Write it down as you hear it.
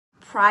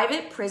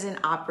private prison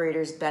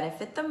operators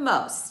benefit the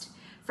most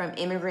from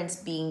immigrants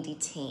being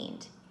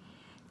detained.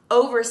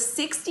 Over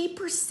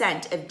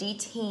 60% of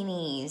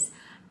detainees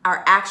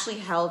are actually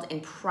held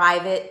in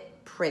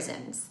private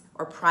prisons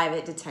or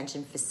private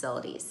detention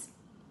facilities.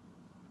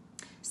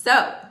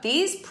 So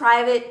these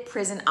private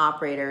prison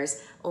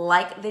operators,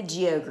 like the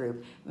Geo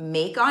Group,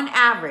 make on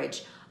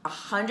average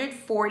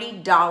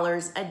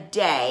 $140 a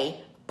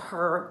day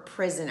per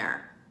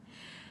prisoner.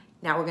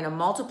 Now we're going to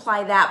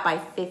multiply that by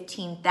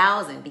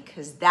 15,000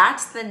 because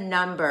that's the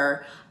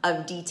number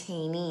of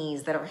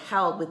detainees that are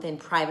held within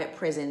private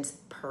prisons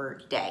per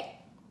day.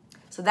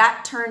 So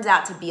that turns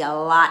out to be a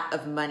lot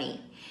of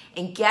money.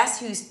 And guess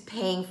who's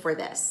paying for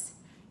this?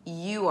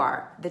 You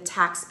are, the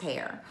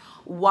taxpayer.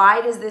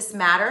 Why does this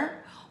matter?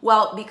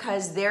 Well,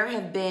 because there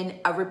have been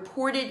a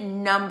reported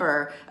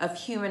number of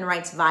human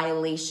rights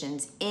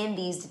violations in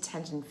these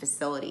detention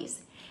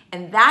facilities.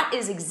 And that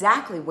is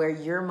exactly where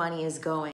your money is going.